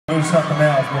do something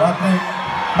else. But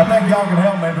I think y'all can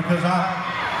help me because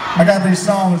I got these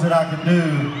songs that I can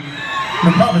do. We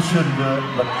probably shouldn't do it,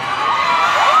 but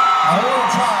I want to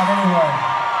try it anyway.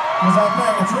 Because I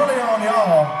think it's really on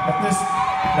y'all if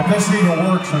this even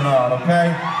works or not,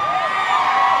 okay?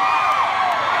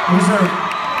 These are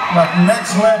like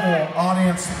next level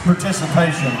audience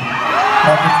participation.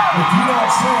 Like if you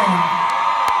don't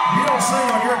sing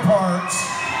on your parts,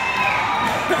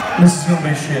 this is gonna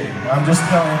be shitty. I'm just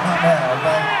telling you right now,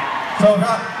 okay? So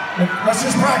let's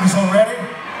just practice on, ready?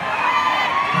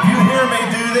 If you hear me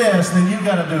do this, then you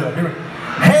gotta do it. Here we go.